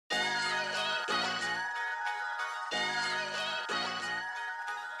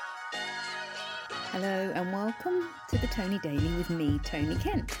Hello and welcome to the Tony Daily with me, Tony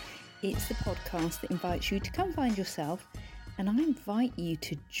Kent. It's the podcast that invites you to come find yourself, and I invite you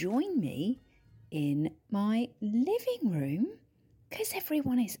to join me in my living room because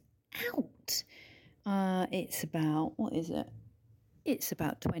everyone is out. It's about, It's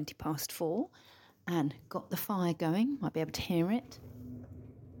about 20 past 4 and got the fire going. Might be able to hear it.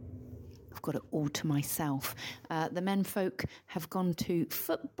 I've got it all to myself. The menfolk have gone to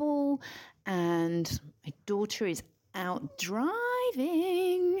football and my daughter is out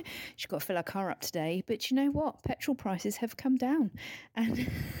driving. She's got to fill her car up today. But you know what? Petrol prices have come down. And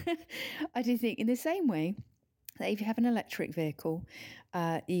I do think in the same way that if you have an electric vehicle,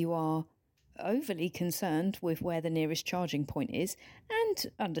 you are overly concerned with where the nearest charging point is,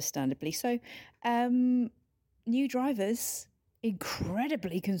 and understandably so. New drivers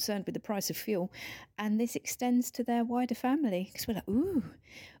incredibly concerned with the price of fuel, and this extends to their wider family because we're like,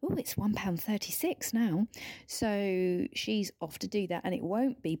 it's £1.36 now. So she's off to do that, and it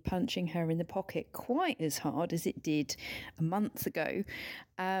won't be punching her in the pocket quite as hard as it did a month ago.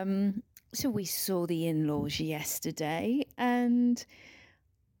 So we saw the in-laws yesterday, and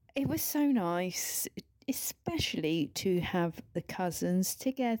it was so nice, especially to have the cousins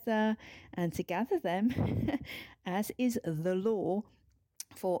together and to gather them, as is the law,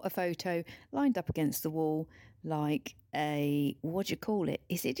 for a photo lined up against the wall like a, what do you call it?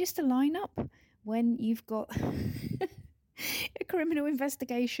 Is it just a lineup when you've got a criminal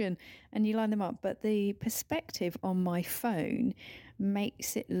investigation and you line them up? But the perspective on my phone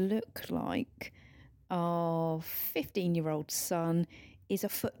makes it look like our 15-year-old son is a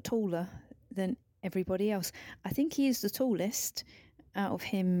foot taller than everybody else. I think he is the tallest out of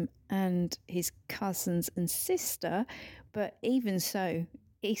him and his cousins and sister, but even so,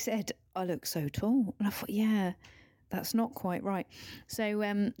 he said, I look so tall. And I thought, yeah, that's not quite right. So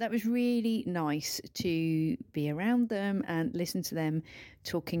that was really nice to be around them and listen to them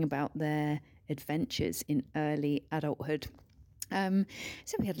talking about their adventures in early adulthood. So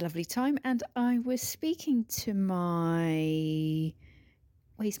we had a lovely time, and I was speaking to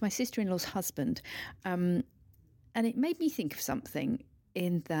he's my sister-in-law's husband. And it made me think of something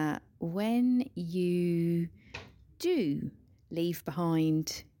in that when you do leave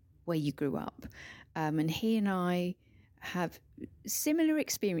behind where you grew up, and he and I have similar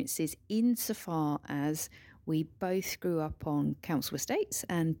experiences insofar as we both grew up on council estates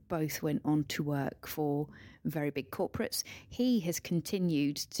and both went on to work for very big corporates. He has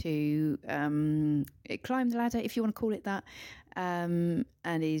continued to climb the ladder, if you want to call it that, and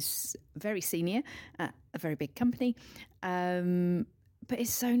is very senior at a very big company. But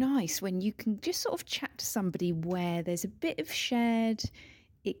it's so nice when you can just sort of chat to somebody where there's a bit of shared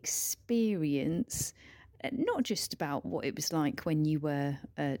experience, not just about what it was like when you were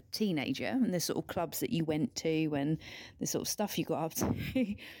a teenager and the sort of clubs that you went to and the sort of stuff you got up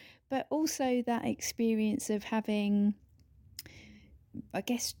to, but also that experience of having, I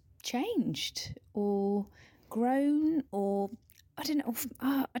guess, changed or grown, or I don't know,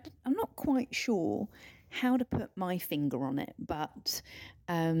 I'm not quite sure how to put my finger on it, but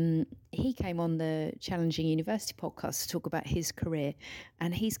he came on the Challenging University podcast to talk about his career,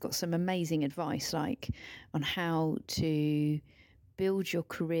 and he's got some amazing advice, like on how to build your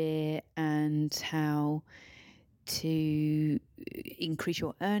career and how to increase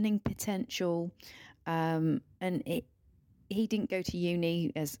your earning potential. And he didn't go to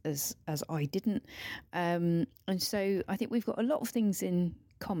uni as I didn't, and so I think we've got a lot of things in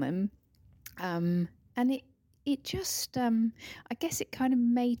common. And it just, I guess it kind of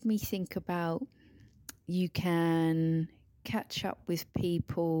made me think about, you can catch up with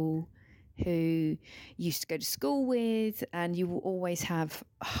people who you used to go to school with, and you will always have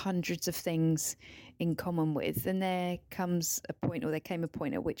hundreds of things in common with. And there came a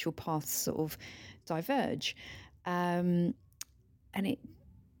point at which your paths sort of diverge. And it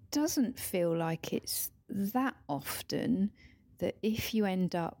doesn't feel like it's that often that if you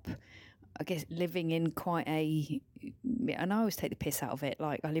end up, I guess, living in quite and I always take the piss out of it,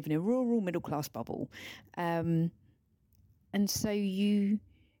 like I live in a rural middle class bubble, and so you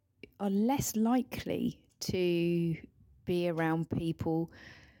are less likely to be around people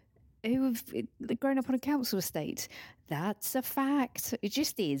who have grown up on a council estate. That's a fact. It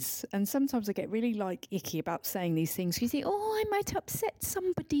just is. And sometimes I get really icky about saying these things. You think, I might upset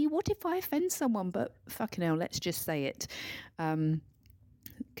somebody. What if I offend someone? But fucking hell, let's just say it.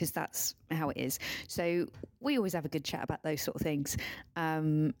 Because that's how it is. So we always have a good chat about those sort of things.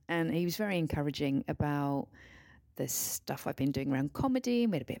 And he was very encouraging about the stuff I've been doing around comedy,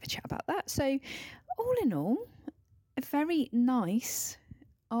 and we had a bit of a chat about that. So all in all, a very nice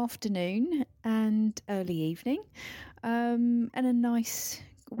afternoon and early evening, and a nice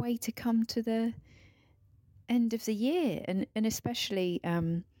way to come to the end of the year, and especially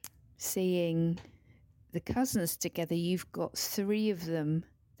seeing the cousins together. You've got 3 of them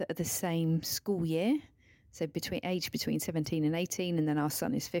that are the same school year, so between 17 and 18, and then our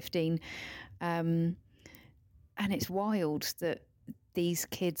son is 15, and it's wild that these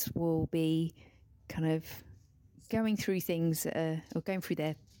kids will be kind of going through things or going through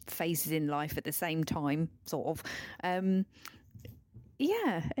their phases in life at the same time, sort of. And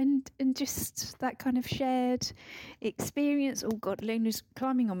just that kind of shared experience. Oh God, Luna's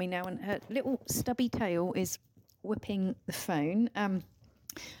climbing on me now, and her little stubby tail is whipping the phone.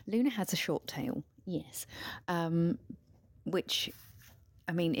 Luna has a short tail, yes, which,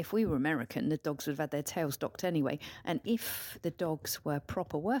 I mean, if we were American, the dogs would have had their tails docked anyway. And if the dogs were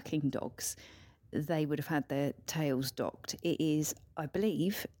proper working dogs, they would have had their tails docked. It is, I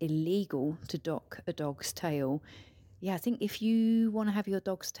believe, illegal to dock a dog's tail. Yeah, I think if you want to have your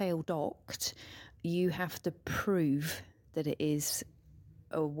dog's tail docked, you have to prove that it is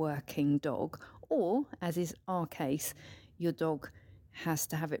a working dog, or, as is our case, your dog has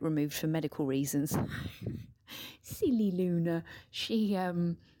to have it removed for medical reasons. Silly Luna. She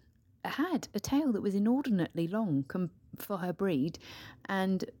had a tail that was inordinately long for her breed,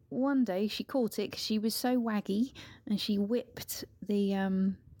 and one day she caught it because she was so waggy, and she whipped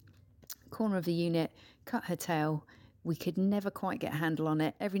the corner of the unit, cut her tail. We could never quite get a handle on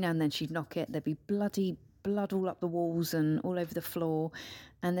it. Every now and then she'd knock it. There'd be bloody blood all up the walls and all over the floor,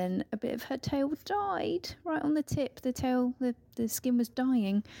 and then a bit of her tail died right on the tip. The tail, the skin was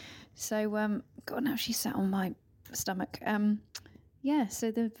dying. So God, now she sat on my stomach.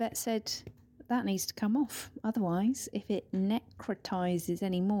 So the vet said that needs to come off. Otherwise, if it necrotizes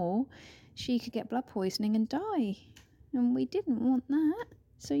anymore, she could get blood poisoning and die. And we didn't want that.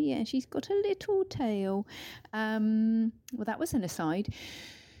 So yeah, she's got a little tail. Well, that was an aside.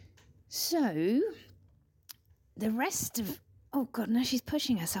 So the rest of... Oh God, now she's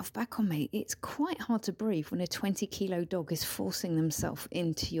pushing herself back on me. It's quite hard to breathe when a 20-kilo dog is forcing themselves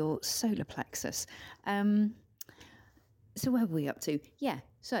into your solar plexus. So where were we up to? Yeah,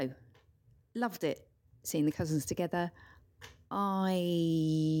 so loved it, seeing the cousins together.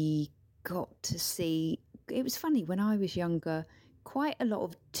 I got to see... It was funny, when I was younger, quite a lot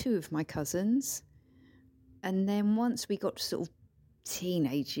of 2 of my cousins. And then once we got to sort of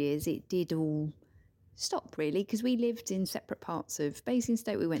teenage years, it did all stop, really, because we lived in separate parts of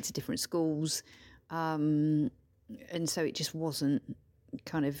Basingstoke. We went to different schools. And so it just wasn't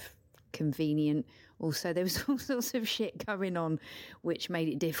kind of convenient. Also, there was all sorts of shit going on, which made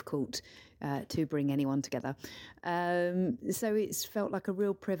it difficult to bring anyone together. So it's felt like a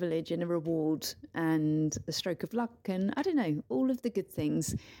real privilege and a reward and a stroke of luck, and I don't know, all of the good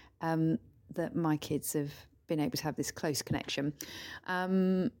things that my kids have been able to have this close connection.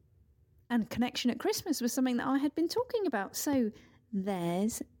 And connection at Christmas was something that I had been talking about. So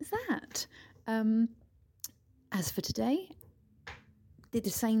there's that. As for today, did the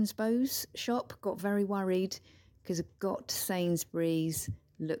Sainsbury's shop, got very worried because I got to Sainsbury's,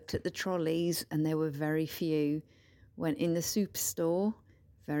 looked at the trolleys, and there were very few. Went in the superstore,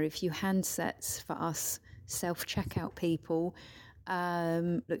 very few handsets for us self-checkout people.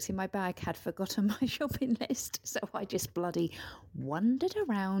 Looked in my bag, had forgotten my shopping list, so I just bloody wandered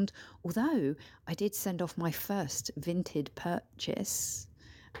around. Although I did send off my first Vinted purchase,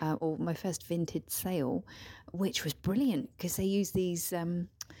 or my first Vinted sale, which was brilliant because they use these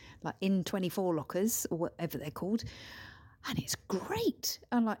like In24 lockers or whatever they're called, and it's great.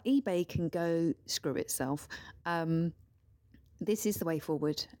 And like eBay can go screw itself. This is the way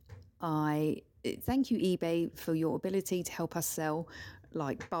forward. I thank you, eBay, for your ability to help us sell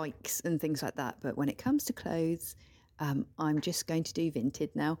like bikes and things like that. But when it comes to clothes, I'm just going to do Vinted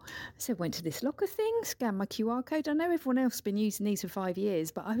now. So I went to this locker thing, scanned my QR code. I know everyone else has been using these for 5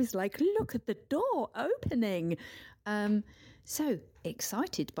 years, but I was like, look at the door opening. So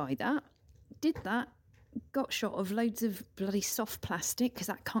excited by that. Did that. Got shot of loads of bloody soft plastic because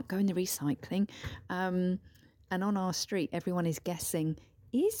that can't go in the recycling. And on our street, everyone is guessing,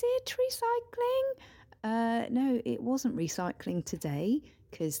 is it recycling? No, it wasn't recycling today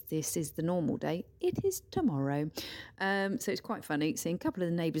because this is the normal day. It is tomorrow. So it's quite funny seeing a couple of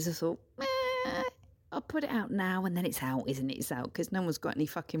the neighbours have thought, I'll put it out now and then it's out, isn't it? It's out because no one's got any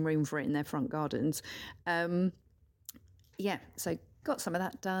fucking room for it in their front gardens. So got some of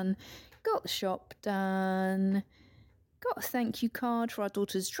that done. Got the shop done. Got a thank you card for our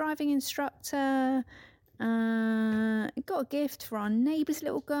daughter's driving instructor. Got a gift for our neighbour's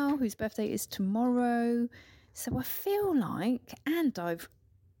little girl whose birthday is tomorrow. So I feel like, and I've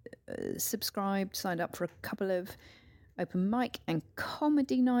subscribed, signed up for a couple of open mic and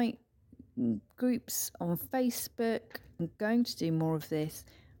comedy night groups on Facebook. I'm going to do more of this.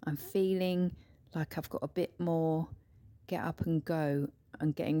 I'm feeling like I've got a bit more get up and go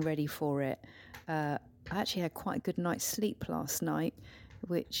and getting ready for it. I actually had quite a good night's sleep last night,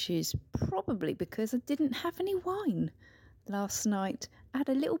 which is probably because I didn't have any wine last night. I had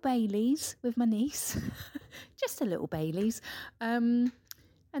a little Baileys with my niece, just a little Baileys, and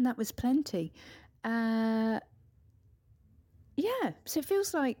that was plenty. Yeah, so it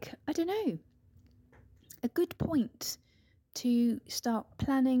feels like, I don't know, a good point to start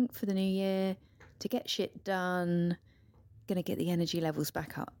planning for the new year, to get shit done, going to get the energy levels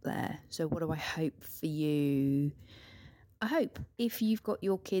back up there. So what do I hope for you? I hope if you've got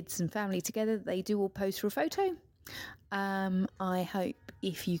your kids and family together, they do all pose for a photo. I hope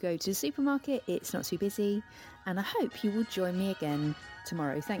if you go to the supermarket, it's not too busy. And I hope you will join me again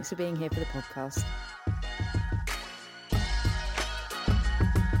tomorrow. Thanks for being here for the podcast.